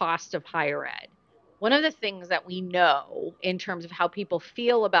to the cost of higher ed, one of the things that we know in terms of how people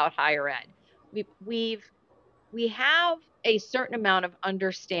feel about higher ed, we have a certain amount of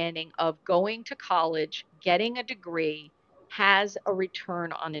understanding of going to college, getting a degree has a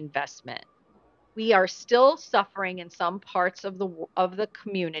return on investment. We are still suffering in some parts of the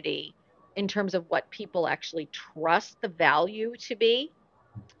community in terms of what people actually trust the value to be.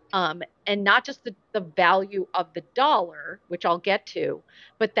 And not just the value of the dollar, which I'll get to,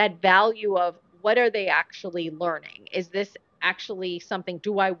 but that value of what are they actually learning? Is this actually something,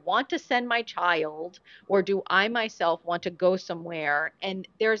 do I want to send my child, or do I myself want to go somewhere? And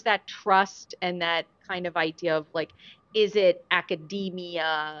there's that trust and that kind of idea of like, is it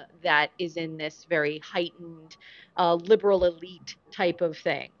academia that is in this very heightened liberal elite type of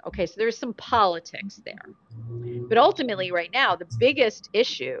thing? Okay, so there's some politics there. But ultimately, right now, the biggest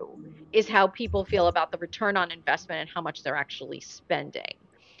issue is how people feel about the return on investment and how much they're actually spending.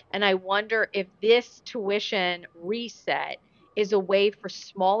 And I wonder if this tuition reset is a way for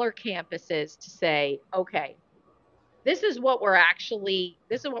smaller campuses to say, okay, this is what we're actually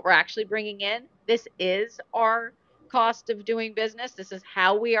bringing in. This is our cost of doing business. This is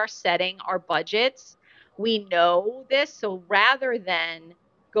how we are setting our budgets. We know this. So rather than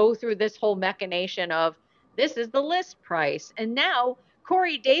go through this whole machination of This is the list price. And now,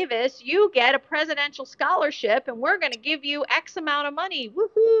 Corey Davis, you get a presidential scholarship and we're going to give you X amount of money.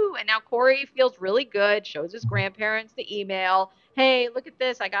 Woohoo. And now Corey feels really good, shows his grandparents the email. Hey, look at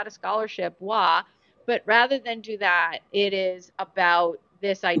this. I got a scholarship. Wah. But rather than do that, it is about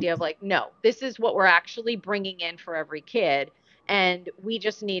this idea of like, no, this is what we're actually bringing in for every kid. And we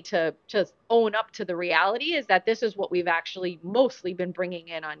just need to own up to the reality is that this is what we've actually mostly been bringing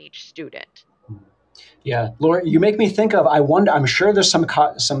in on each student. Yeah, Laura, you make me think of, I wonder, I'm sure there's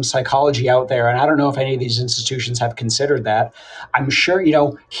some psychology out there, and I don't know if any of these institutions have considered that. I'm sure,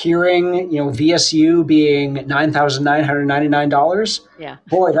 hearing, VSU being $9,999. Yeah.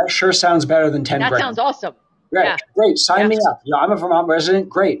 Boy, that sure sounds better than 10 That grand. sounds awesome. Right. Yeah. Great. Sign me up. I'm a Vermont resident.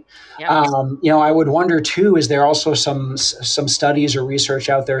 Great. Yeah. I would wonder too, is there also some studies or research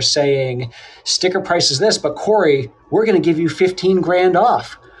out there saying sticker price is this, but Corey, we're going to give you 15 grand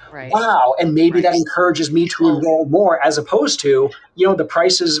off. Right. Wow. And maybe that encourages me to enroll more as opposed to, the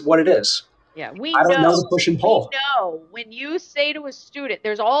price is what it is. Yeah. I don't know the push and pull. We know when you say to a student,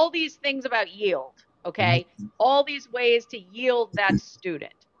 there's all these things about yield. Okay. Mm-hmm. All these ways to yield that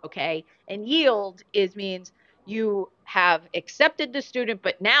student. Okay. And yield means you have accepted the student,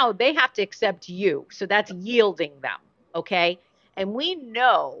 but now they have to accept you. So that's yielding them. Okay. And we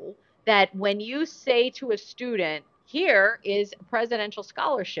know that when you say to a student, here is a presidential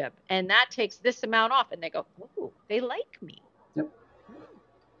scholarship, and that takes this amount off, and they go, ooh, they like me. Yep.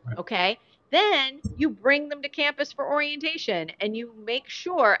 Right. Okay. Then you bring them to campus for orientation, and you make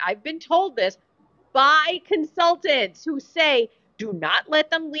sure, I've been told this by consultants who say, do not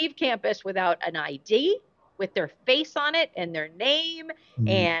let them leave campus without an ID with their face on it and their name. Mm-hmm.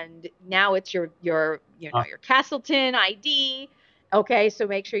 And now it's your Castleton ID. Okay, so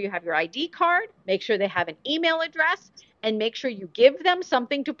make sure you have your ID card, make sure they have an email address, and make sure you give them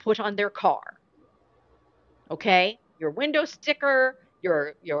something to put on their car. Okay, your window sticker,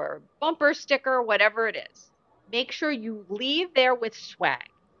 your bumper sticker, whatever it is. Make sure you leave there with swag.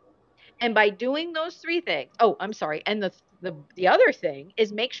 And by doing those three things, and the other thing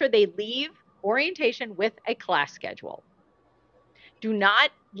is make sure they leave orientation with a class schedule. Do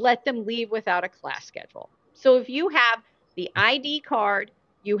not let them leave without a class schedule. So if you have the ID card,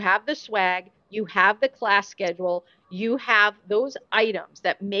 you have the swag, you have the class schedule, you have those items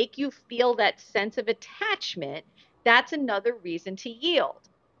that make you feel that sense of attachment, that's another reason to yield.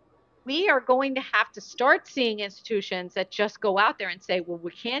 We are going to have to start seeing institutions that just go out there and say, well,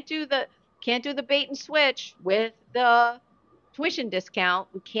 we can't do the bait and switch with the tuition discount.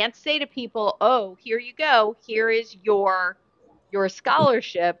 We can't say to people, oh, here you go. Here is your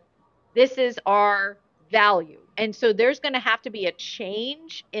scholarship. This is our value. And so there's going to have to be a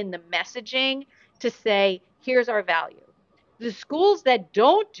change in the messaging to say, here's our value. The schools that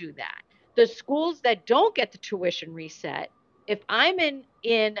don't do that, the schools that don't get the tuition reset, if I'm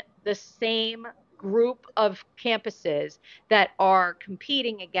in the same group of campuses that are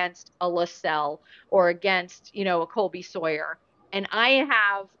competing against a LaSalle or against, a Colby Sawyer, and I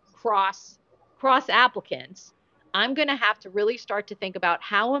have cross applicants, I'm going to have to really start to think about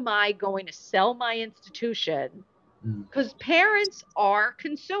how am I going to sell my institution? Because parents are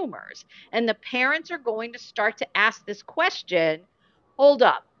consumers, and the parents are going to start to ask this question, hold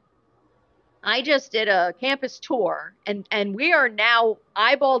up. I just did a campus tour, and we are now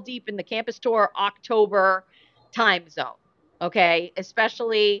eyeball deep in the campus tour October time zone, okay?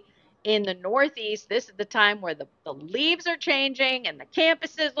 Especially in the Northeast, this is the time where the leaves are changing and the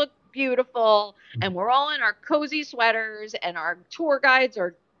campuses look beautiful, and we're all in our cozy sweaters, and our tour guides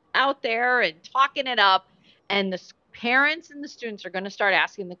are out there and talking it up, and the parents and the students are going to start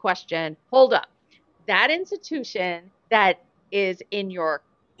asking the question, hold up, that institution that is in your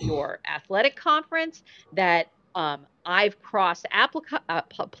athletic conference that I've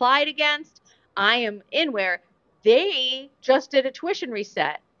applied against, I am in where they just did a tuition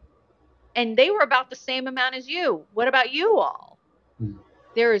reset and they were about the same amount as you. What about you all?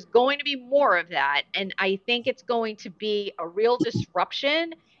 There is going to be more of that. And I think it's going to be a real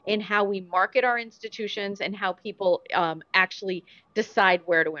disruption in how we market our institutions and how people actually decide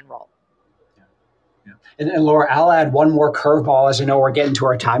where to enroll. Yeah. And Laura, I'll add one more curveball, as I know we're getting to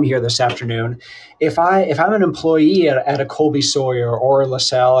our time here this afternoon. If I'm an employee at a Colby Sawyer or a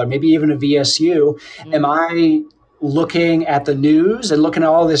LaSalle or maybe even a VSU, am I looking at the news and looking at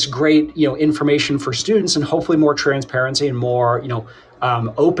all this great information for students and hopefully more transparency and more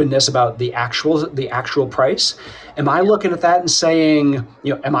openness about the actual price? Am I looking at that and saying,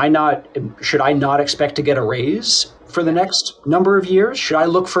 should I not expect to get a raise for the next number of years? Should I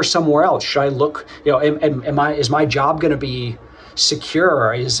look for somewhere else? Should I look, is my job going to be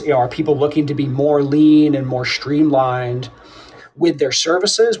secure? Are people looking to be more lean and more streamlined with their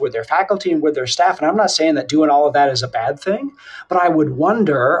services, with their faculty, and with their staff? And I'm not saying that doing all of that is a bad thing, but I would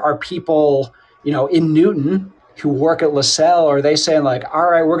wonder, are people, in Newton who work at LaSalle, are they saying like, all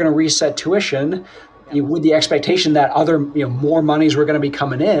right, we're going to reset tuition with the expectation that other, more monies were going to be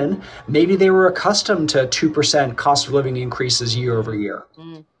coming in? Maybe they were accustomed to 2% cost of living increases year over year.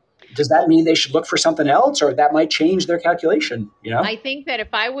 Mm. Does that mean they should look for something else, or that might change their calculation? I think that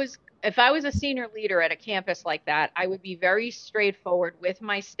if I was a senior leader at a campus like that, I would be very straightforward with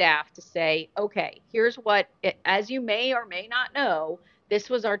my staff to say, okay, here's what, as you may or may not know, this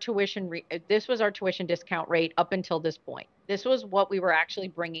was our tuition discount rate up until this point. This was what we were actually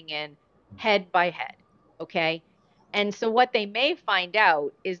bringing in head by head. Okay. And so what they may find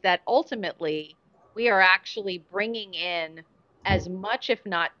out is that ultimately we are actually bringing in as much, if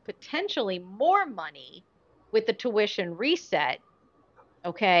not potentially more money with the tuition reset,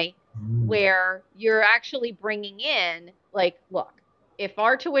 okay, where you're actually bringing in, like, look, if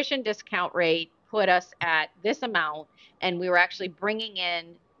our tuition discount rate put us at this amount and we were actually bringing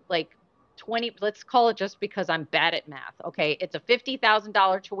in like 20, let's call it, just because I'm bad at math, okay, it's a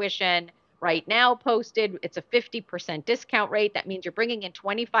 $50,000 tuition right now posted, it's a 50% discount rate. That means you're bringing in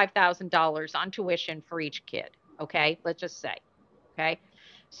 $25,000 on tuition for each kid, okay, let's just say, okay.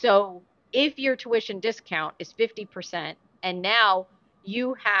 So if your tuition discount is 50%, and now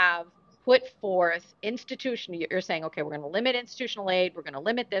you have put forth you're saying, okay, we're going to limit institutional aid, we're going to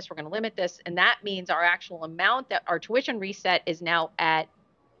limit this, we're going to limit this, and that means our actual amount that our tuition reset is now at,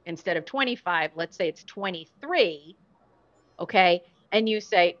 instead of 25, let's say it's 23, okay? And you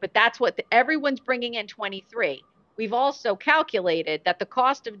say, but that's what everyone's bringing in, 23. We've also calculated that the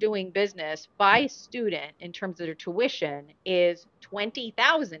cost of doing business by student in terms of their tuition is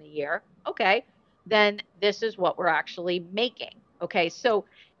 $20,000 a year. Okay, then this is what we're actually making. Okay, so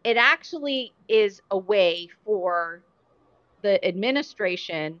it actually is a way for the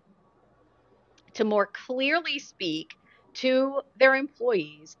administration to more clearly speak to their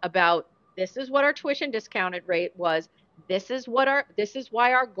employees about, this is what our tuition discounted rate was. This is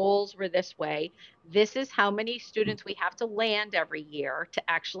why our goals were this way. This is how many students we have to land every year to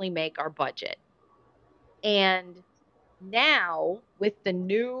actually make our budget. And now with the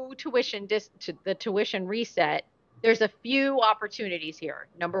new the tuition reset, there's a few opportunities here.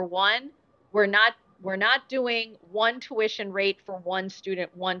 Number one, we're not doing one tuition rate for one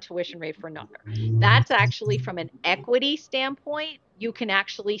student, one tuition rate for another. That's actually, from an equity standpoint, you can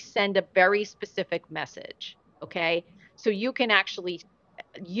actually send a very specific message. Okay. So you can actually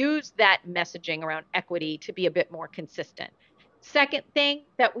use that messaging around equity to be a bit more consistent. Second thing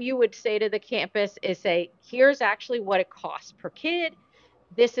that you would say to the campus is say, here's actually what it costs per kid.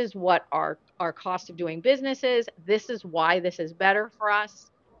 This is what our cost of doing business is. This is why this is better for us.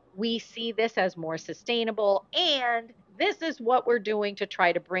 We see this as more sustainable. And this is what we're doing to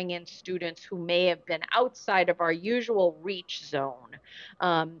try to bring in students who may have been outside of our usual reach zone,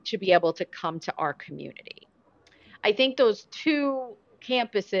 to be able to come to our community. I think those two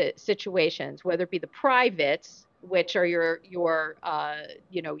campus situations, whether it be the privates, which are your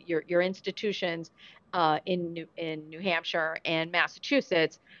institutions in New Hampshire and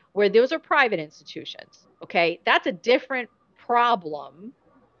Massachusetts, where those are private institutions. Okay, that's a different problem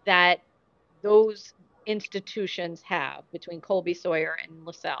that those institutions have between Colby Sawyer and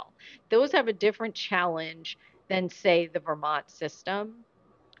LaSalle. Those have a different challenge than, say, the Vermont system,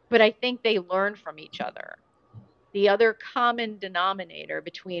 but I think they learn from each other. The other common denominator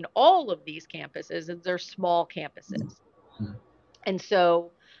between all of these campuses is they're small campuses. And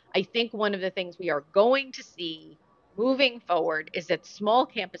so I think one of the things we are going to see moving forward is that small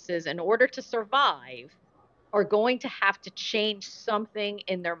campuses, in order to survive, are going to have to change something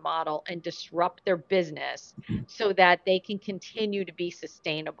in their model and disrupt their business so that they can continue to be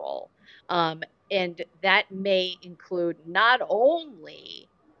sustainable. And that may include not only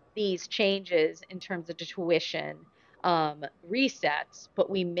these changes in terms of the tuition resets, but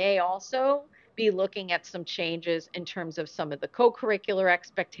we may also be looking at some changes in terms of some of the co-curricular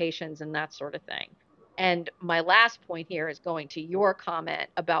expectations and that sort of thing. And my last point here is going to your comment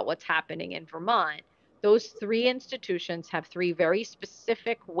about what's happening in Vermont. Those three institutions have three very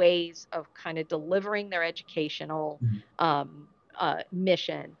specific ways of kind of delivering their educational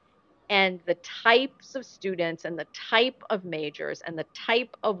mission. And the types of students and the type of majors and the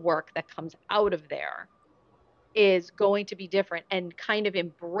type of work that comes out of there is going to be different, and kind of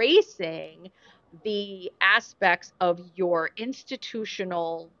embracing the aspects of your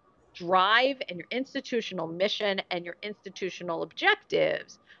institutional drive and your institutional mission and your institutional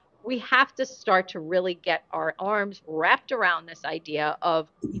objectives we have to start to really get our arms wrapped around this idea of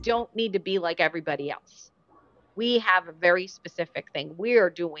you don't need to be like everybody else. We have a very specific thing we're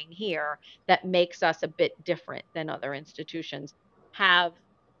doing here that makes us a bit different than other institutions. Have,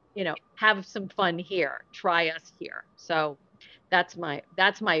 have some fun here. Try us here. So that's my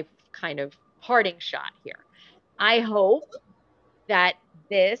kind of parting shot here. I hope that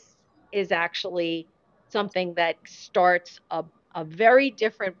this is actually something that starts a very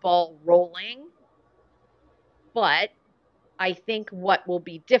different ball rolling. But I think what will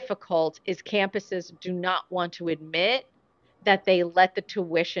be difficult is campuses do not want to admit that they let the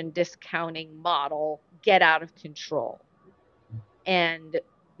tuition discounting model get out of control. And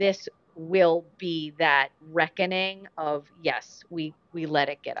this will be that reckoning of, yes, we let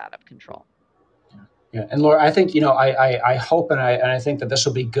it get out of control. Yeah. And Laura, I think, I hope and I think that this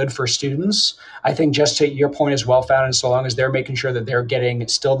will be good for students. I think just to your point is well founded, so long as they're making sure that they're getting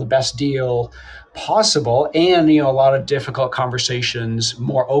still the best deal possible, and a lot of difficult conversations,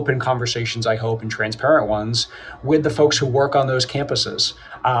 more open conversations, I hope, and transparent ones with the folks who work on those campuses,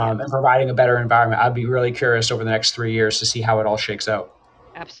 and providing a better environment. I'd be really curious over the next 3 years to see how it all shakes out.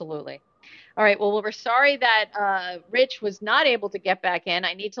 Absolutely. All right. Well, we're sorry that Rich was not able to get back in.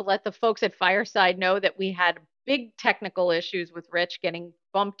 I need to let the folks at Fireside know that we had big technical issues with Rich getting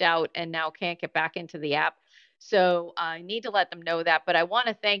bumped out and now can't get back into the app. So I need to let them know that. But I want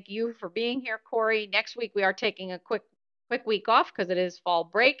to thank you for being here, Corey. Next week we are taking a quick week off because it is fall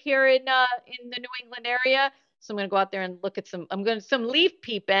break here in the New England area. So I'm going to go out there and look at some leaf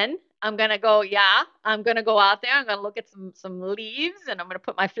peeping. I'm going to go out there. I'm going to look at some leaves and I'm going to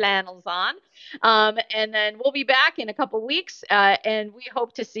put my flannels on. And then we'll be back in a couple weeks. And we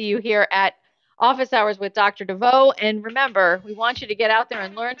hope to see you here at Office Hours with Dr. DeVoe. And remember, we want you to get out there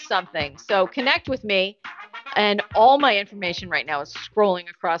and learn something. So connect with me. And all my information right now is scrolling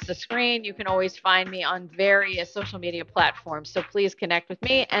across the screen. You can always find me on various social media platforms. So please connect with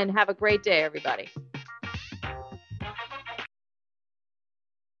me and have a great day, everybody.